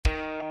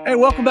Hey,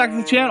 welcome back to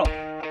the channel.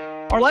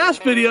 Our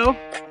last video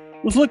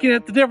was looking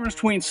at the difference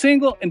between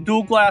single and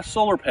dual glass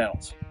solar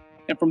panels.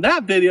 And from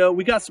that video,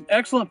 we got some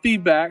excellent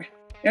feedback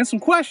and some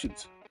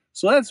questions.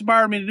 So that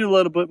inspired me to do a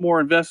little bit more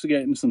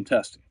investigating and some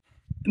testing.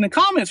 In the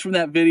comments from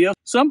that video,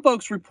 some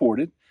folks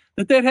reported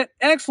that they'd had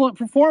excellent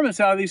performance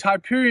out of these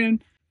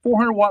Hyperion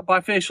 400w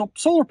Bifacial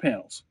solar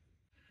panels.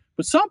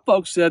 But some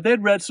folks said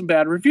they'd read some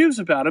bad reviews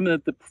about them and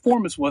that the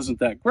performance wasn't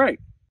that great.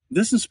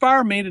 This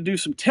inspired me to do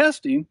some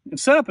testing and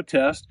set up a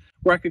test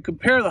where I could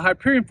compare the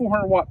Hyperion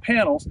 400w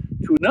panels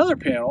to another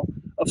panel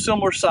of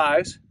similar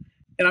size.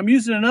 And I'm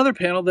using another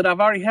panel that I've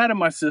already had in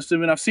my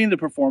system and I've seen the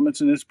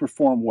performance and it's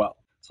performed well.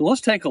 So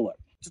let's take a look.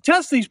 To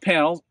test these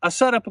panels, I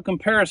set up a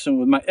comparison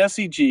with my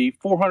SEG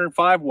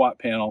 405w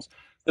panels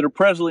that are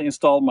presently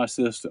installed in my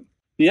system.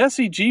 The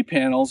SEG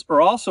panels are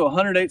also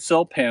 108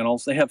 cell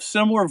panels. They have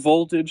similar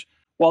voltage.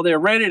 While they are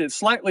rated at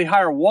slightly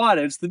higher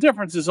wattage, the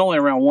difference is only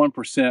around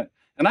 1%.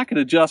 And I can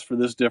adjust for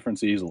this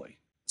difference easily.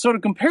 So to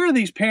compare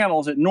these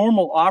panels at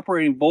normal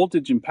operating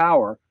voltage and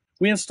power,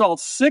 we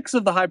installed 6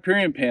 of the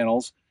Hyperion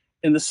panels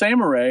in the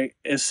same array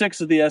as 6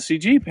 of the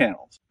SEG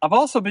panels. I've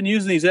also been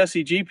using these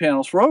SEG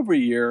panels for over a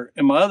year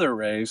in my other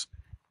arrays,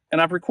 and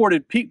I've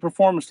recorded peak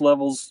performance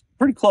levels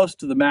pretty close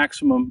to the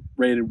maximum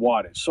rated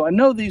wattage. So I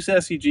know these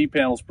SEG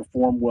panels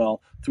perform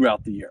well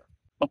throughout the year.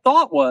 My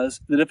thought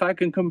was that if I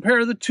can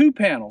compare the two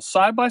panels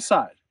side by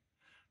side,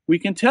 we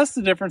can test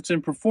the difference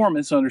in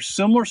performance under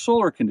similar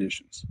solar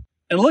conditions.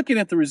 And looking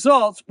at the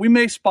results, we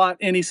may spot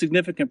any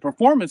significant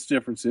performance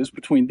differences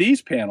between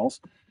these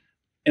panels,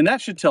 and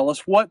that should tell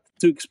us what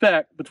to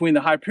expect between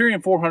the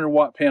Hyperion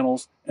 400w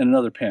panels and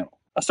another panel.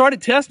 I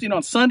started testing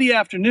on Sunday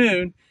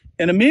afternoon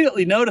and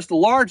immediately noticed a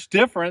large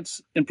difference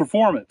in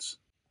performance.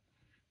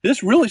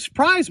 This really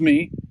surprised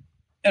me,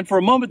 and for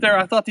a moment there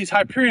I thought these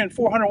Hyperion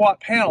 400w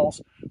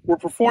panels were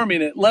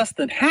performing at less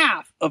than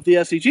half of the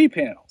SEG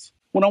panels.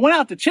 When I went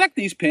out to check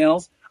these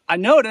panels, I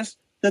noticed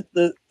that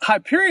the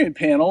Hyperion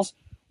panels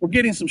were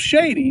getting some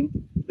shading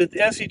that the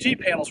SEG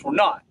panels were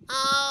not.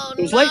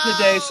 It was late in the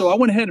day, so I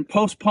went ahead and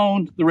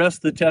postponed the rest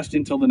of the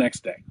testing until the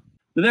next day.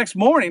 The next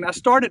morning, I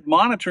started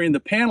monitoring the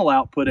panel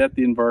output at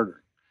the inverter.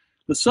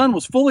 The sun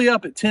was fully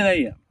up at 10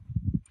 a.m.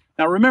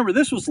 Now remember,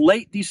 this was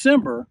late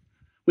December,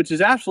 which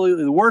is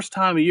absolutely the worst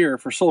time of year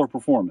for solar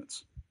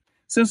performance.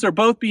 Since they're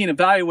both being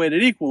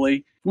evaluated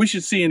equally, we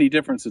should see any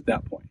difference at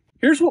that point.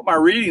 Here's what my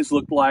readings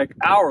looked like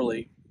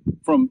hourly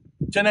from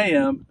 10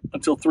 a.m.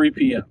 until 3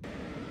 p.m.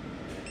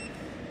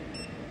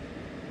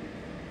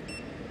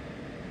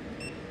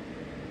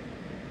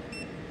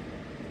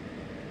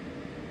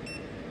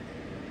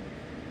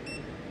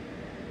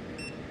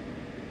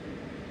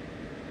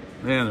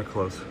 Man, they're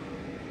close.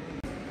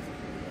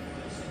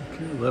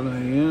 Okay,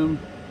 11 a.m.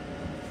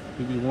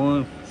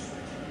 PB1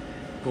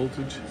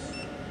 voltage,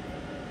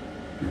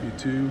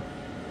 PB2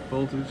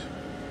 voltage,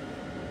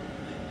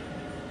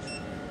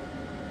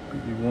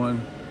 PB1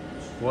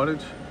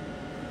 wattage,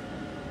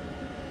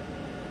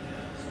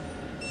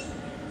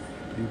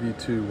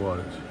 PB2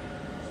 wattage.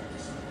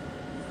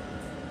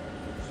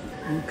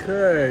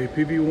 Okay,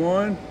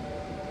 PB1,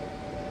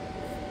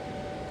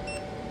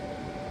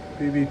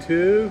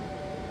 PB2,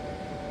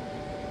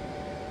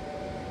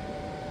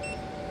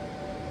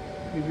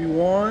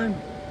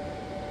 PB1,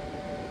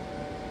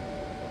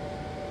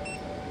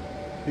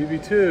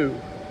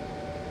 PB2.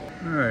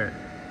 All right,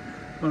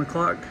 1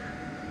 o'clock.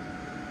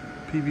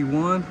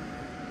 PB1,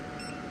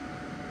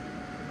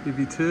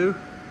 PB2,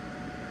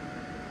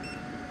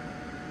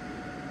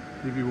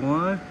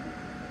 PB1,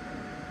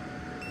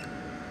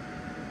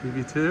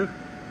 PB2.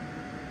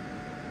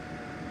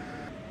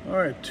 All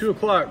right, 2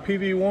 o'clock,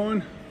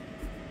 PB1,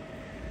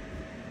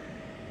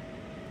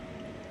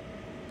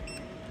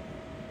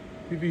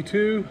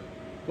 PB2,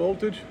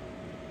 voltage,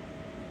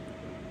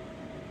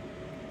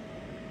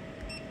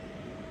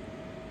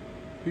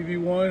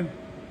 PB1,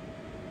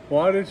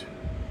 wattage,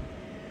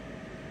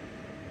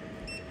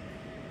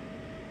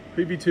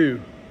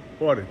 PB2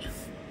 wattage.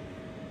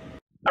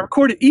 I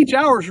recorded each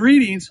hour's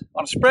readings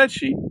on a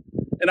spreadsheet,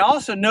 and I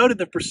also noted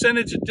the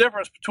percentage of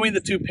difference between the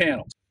two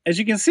panels. As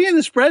you can see in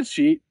the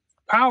spreadsheet,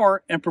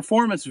 power and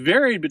performance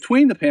varied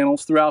between the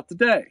panels throughout the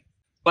day.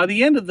 By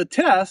the end of the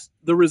test,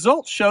 the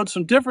results showed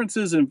some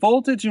differences in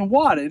voltage and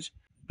wattage,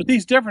 but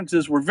these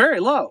differences were very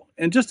low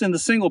and just in the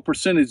single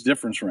percentage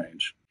difference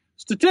range.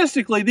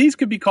 Statistically, these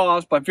could be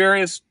caused by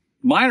various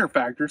minor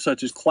factors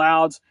such as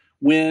clouds,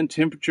 wind,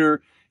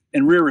 temperature,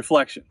 and rear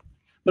reflection.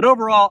 But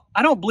overall,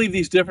 I don't believe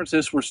these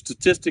differences were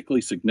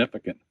statistically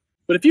significant.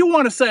 But if you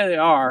want to say they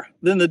are,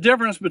 then the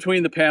difference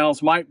between the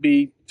panels might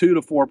be 2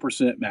 to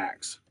 4%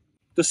 max.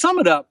 To sum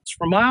it up,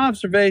 from my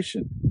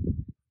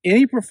observation,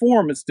 any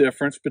performance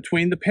difference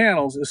between the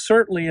panels is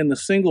certainly in the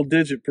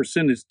single-digit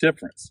percentage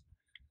difference.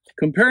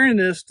 Comparing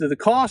this to the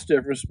cost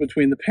difference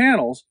between the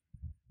panels,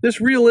 this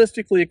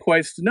realistically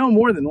equates to no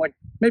more than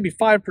maybe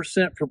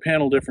 5% per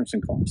panel difference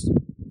in cost.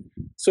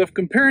 So if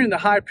comparing the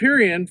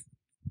Hyperion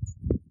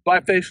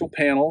bifacial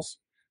panels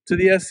to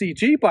the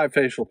SEG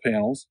bifacial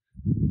panels,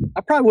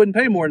 I probably wouldn't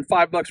pay more than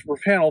 $5 per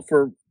panel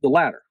for the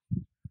latter.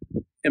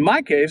 In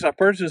my case, I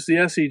purchased the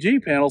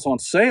SEG panels on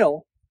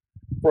sale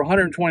for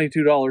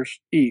 $122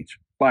 each,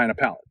 buying a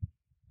pallet.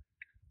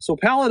 So a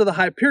pallet of the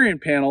Hyperion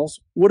panels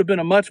would have been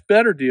a much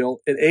better deal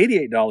at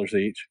 $88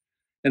 each,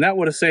 and that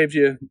would have saved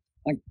you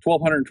like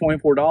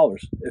 $1,224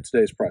 at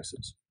today's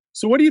prices.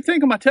 So what do you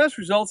think of my test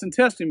results and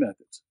testing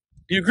methods?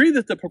 Do you agree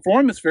that the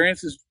performance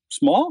variance is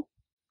small?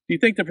 Do you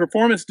think the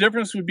performance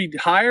difference would be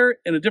higher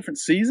in a different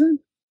season?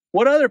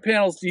 What other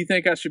panels do you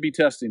think I should be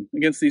testing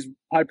against these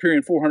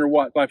Hyperion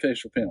 400w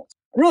bifacial panels?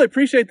 I really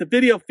appreciate the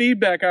video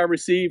feedback I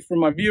received from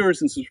my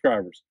viewers and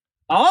subscribers.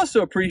 I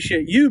also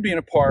appreciate you being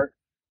a part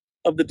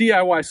of the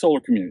DIY solar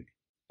community.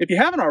 If you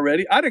haven't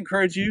already, I'd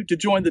encourage you to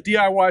join the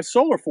DIY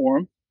Solar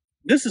Forum.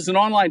 This is an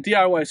online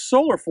DIY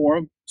solar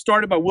forum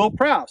started by Will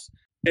Prowse,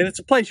 and it's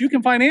a place you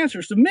can find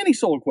answers to many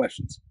solar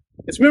questions.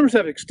 Its members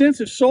have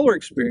extensive solar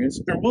experience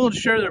and are willing to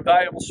share their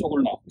valuable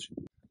solar knowledge.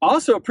 I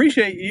also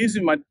appreciate you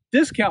using my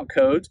discount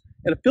codes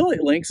and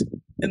affiliate links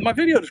in my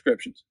video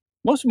descriptions.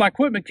 Most of my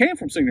equipment came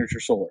from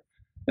Signature Solar,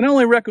 and I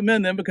only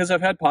recommend them because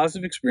I've had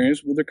positive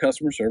experience with their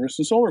customer service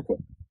and solar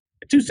equipment.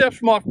 At 2 Steps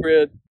from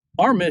Off-Grid,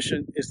 our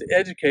mission is to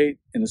educate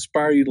and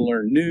inspire you to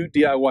learn new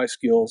DIY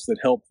skills that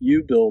help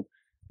you build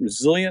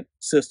resilient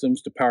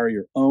systems to power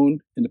your own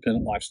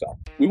independent lifestyle.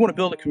 We want to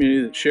build a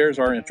community that shares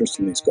our interest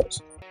in these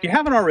goals. If you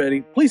haven't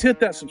already, please hit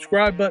that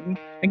subscribe button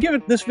and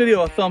give this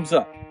video a thumbs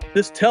up.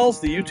 This tells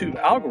the YouTube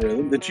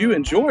algorithm that you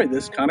enjoy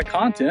this kind of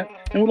content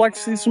and would like to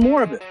see some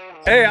more of it.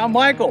 Hey, I'm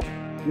Michael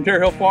from Terre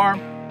Hill Farm,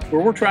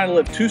 where we're trying to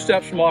live 2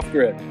 steps from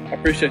off-grid. I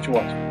appreciate you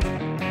watching.